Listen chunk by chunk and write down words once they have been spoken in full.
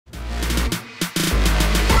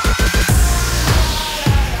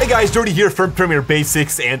guys, Jordy here from Premiere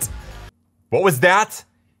Basics, and what was that?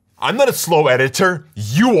 I'm not a slow editor,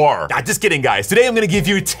 you are. Nah, just kidding guys. Today I'm gonna give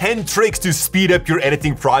you 10 tricks to speed up your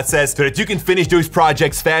editing process so that you can finish those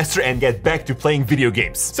projects faster and get back to playing video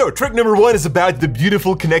games. So trick number 1 is about the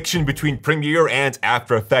beautiful connection between Premiere and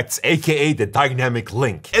After Effects, aka the dynamic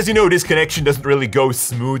link. As you know, this connection doesn't really go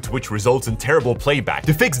smooth, which results in terrible playback.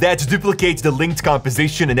 To fix that, duplicate the linked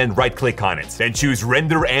composition and then right click on it. Then choose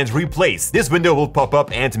Render and Replace. This window will pop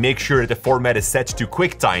up, and make sure that the format is set to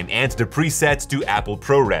QuickTime and the preset to Apple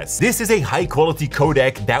ProRes. This is a high quality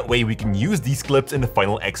codec, that way we can use these clips in the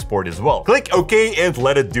final export as well. Click OK and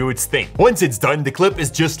let it do its thing. Once it's done, the clip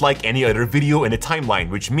is just like any other video in a timeline,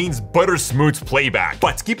 which means butter smooth playback.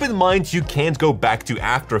 But keep in mind, you can't go back to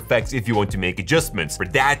After Effects if you want to make adjustments. For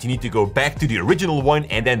that, you need to go back to the original one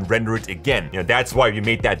and then render it again. You know, that's why we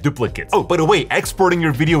made that duplicate. Oh, by the way, exporting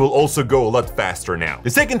your video will also go a lot faster now. The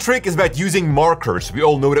second trick is about using markers. We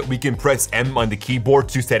all know that we can press M on the keyboard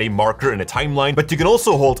to set a marker in a timeline, but you can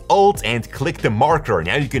also hold Alt and click the marker.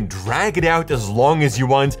 Now you can drag it out as long as you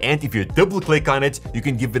want, and if you double click on it, you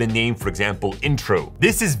can give it a name, for example, intro.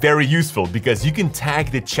 This is very useful because you can tag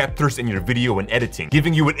the chapters in your video when editing,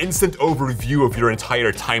 giving you an instant overview of your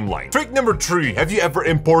entire timeline. Trick number 3, have you ever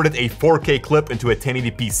imported a 4K clip into a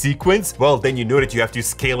 1080p sequence? Well, then you know that you have to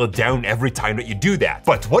scale it down every time that you do that.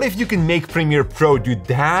 But what if you can make Premiere Pro do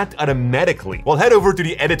that automatically? Well, head over to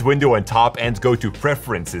the edit window on top and go to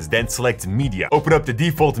preferences, then select media. Open up the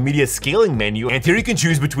default media scaling menu, and here you can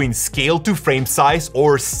choose between scale to frame size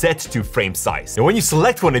or set to frame size. And when you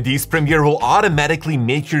select one of these, Premiere will automatically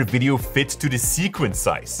make your video fit to the sequence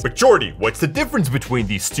size. But Jordy, what's the difference between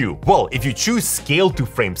these two? Well, if you choose scale to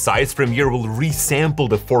frame size, Premiere will resample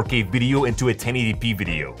the 4K video into a 1080p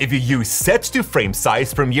video. If you use set to frame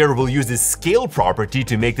size, Premiere will use the scale property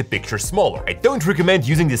to make the picture smaller. I don't recommend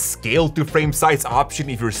using the scale to frame size option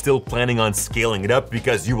if you're still planning on scaling it up,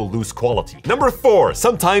 because you will lose quality. Number 4,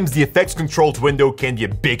 sometimes the effects controlled window can be a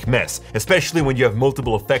big mess, especially when you have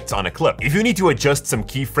multiple effects on a clip. If you need to adjust some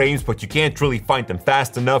keyframes but you can't really find them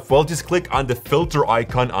fast enough, well, just click on the filter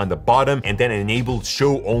icon on the bottom and then enable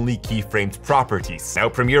show only keyframes properties. Now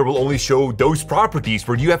Premiere will only show those properties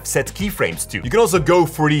where you have set keyframes to. You can also go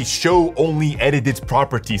for the show only edited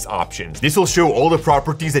properties options. This will show all the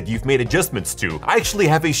properties that you've made adjustments to. I actually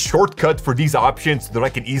have a shortcut for these options so that I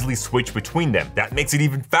can easily switch between them. That makes it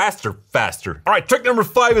even faster. Alright, trick number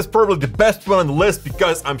 5 is probably the best one on the list,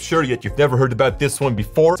 because I'm sure that you've never heard about this one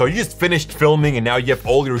before. So you just finished filming and now you have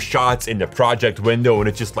all your shots in the project window and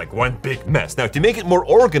it's just like one big mess. Now to make it more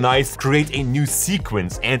organized, create a new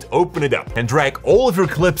sequence and open it up and drag all of your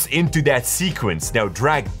clips into that sequence. Now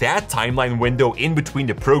drag that timeline window in between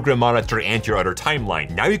the program monitor and your other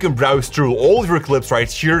timeline. Now you can browse through all of your clips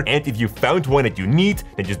right here, and if you found one that you need,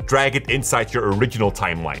 then just drag it inside your original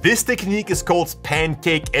timeline. This technique is called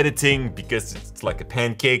pancake editing because it's like a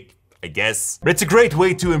pancake, I guess. But it's a great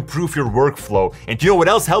way to improve your workflow. And you know what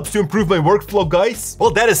else helps to improve my workflow, guys? Well,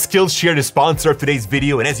 that is Skillshare, the sponsor of today's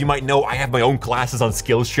video. And as you might know, I have my own classes on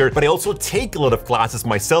Skillshare, but I also take a lot of classes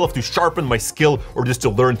myself to sharpen my skill or just to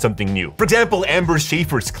learn something new. For example, Amber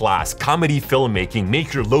Schaefer's class, Comedy Filmmaking,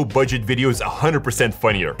 make your low budget videos 100%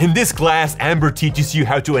 funnier. In this class, Amber teaches you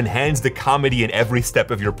how to enhance the comedy in every step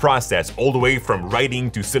of your process, all the way from writing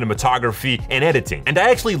to cinematography and editing. And I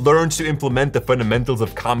actually learned to implement the fundamentals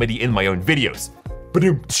of comedy in my own videos.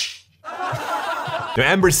 Ba-doom. Now,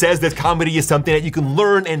 Amber says that comedy is something that you can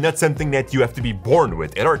learn and not something that you have to be born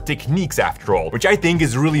with. It are techniques after all, which I think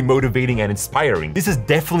is really motivating and inspiring. This is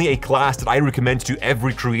definitely a class that I recommend to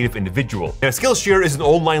every creative individual. Now, Skillshare is an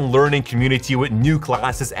online learning community with new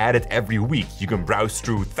classes added every week. You can browse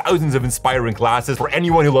through thousands of inspiring classes for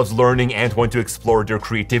anyone who loves learning and want to explore their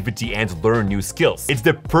creativity and learn new skills. It's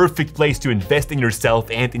the perfect place to invest in yourself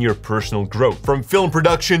and in your personal growth. From film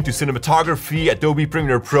production to cinematography, Adobe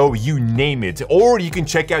Premiere Pro, you name it. Or you can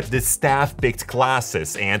check out the staff-picked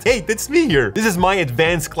classes. And hey, that's me here. This is my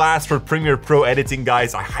advanced class for Premiere Pro editing,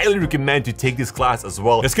 guys. I highly recommend to take this class as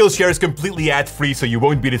well. The Skillshare is completely ad-free, so you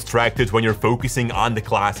won't be distracted when you're focusing on the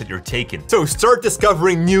class that you're taking. So start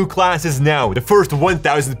discovering new classes now. The first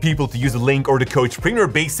 1,000 people to use the link or the code Premiere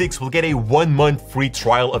Basics will get a 1-month free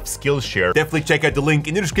trial of Skillshare. Definitely check out the link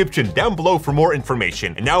in the description down below for more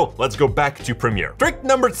information. And now let's go back to Premiere. Trick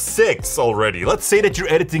number 6 already. Let's say that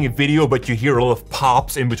you're editing a video, but you hear a lot of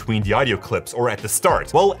pops in between the audio clips or at the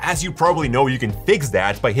start. Well, as you probably know, you can fix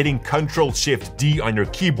that by hitting Ctrl-Shift-D on your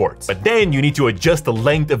keyboards. But then you need to adjust the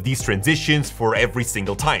length of these transitions for every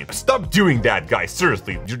single time. Stop doing that, guys.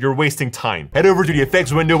 Seriously, you're wasting time. Head over to the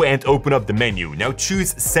effects window and open up the menu. Now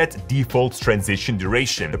choose Set Default Transition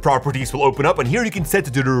Duration. The properties will open up, and here you can set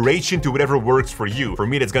the duration to whatever works for you. For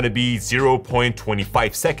me, that's gonna be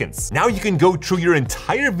 0.25 seconds. Now you can go through your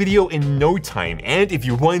entire video in no time, and if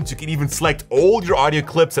you want, you can even select all your audio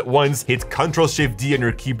clips at once, hit Ctrl-Shift-D on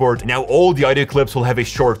your keyboard. Now all the audio clips will have a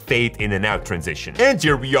short fade in and out transition. And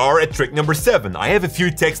here we are at trick number 7. I have a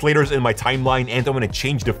few text layers in my timeline, and I'm gonna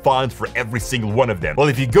change the font for every single one of them. Well,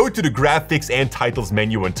 if you go to the graphics and titles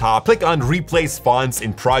menu on top, click on Replace Fonts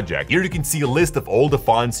in Project. Here you can see a list of all the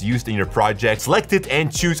fonts used in your project. Select it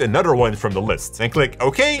and choose another one from the list. Then click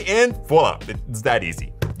OK, and voila, it's that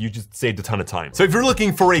easy. You just saved a ton of time. So if you're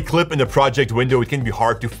looking for a clip in the project window, it can be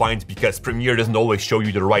hard to find because Premiere doesn't always show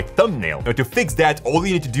you the right thumbnail. Now to fix that, all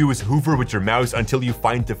you need to do is hover with your mouse until you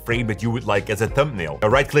find the frame that you would like as a thumbnail. Now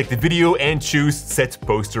right click the video and choose Set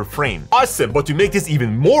Poster Frame. Awesome, but to make this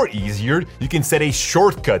even more easier, you can set a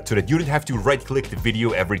shortcut so that you don't have to right click the video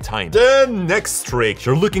every time. The next trick,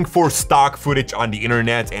 you're looking for stock footage on the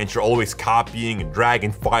internet and you're always copying and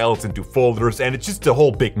dragging files into folders and it's just a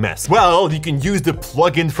whole big mess. Well, you can use the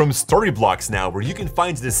plugin from Storyblocks now, where you can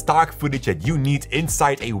find the stock footage that you need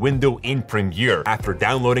inside a window in Premiere. After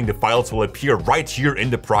downloading, the files will appear right here in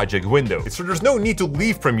the project window. So there's no need to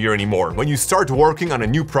leave Premiere anymore. When you start working on a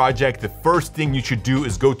new project, the first thing you should do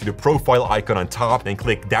is go to the profile icon on top and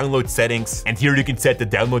click Download Settings. And here you can set the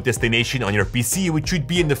download destination on your PC, which should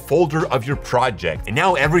be in the folder of your project. And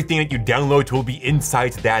now everything that you download will be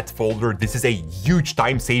inside that folder. This is a huge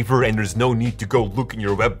time saver and there's no need to go look in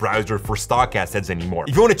your web browser for stock assets anymore.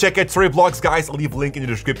 If you want to check out Storyblocks, guys, I'll leave a link in the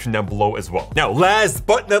description down below as well. Now, last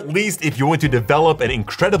but not least, if you want to develop an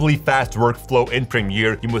incredibly fast workflow in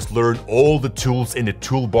Premiere, you must learn all the tools in the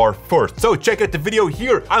toolbar first. So check out the video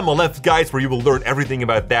here on my left, guys, where you will learn everything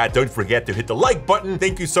about that. Don't forget to hit the like button.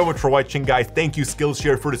 Thank you so much for watching, guys. Thank you,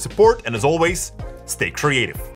 Skillshare, for the support. And as always, stay creative.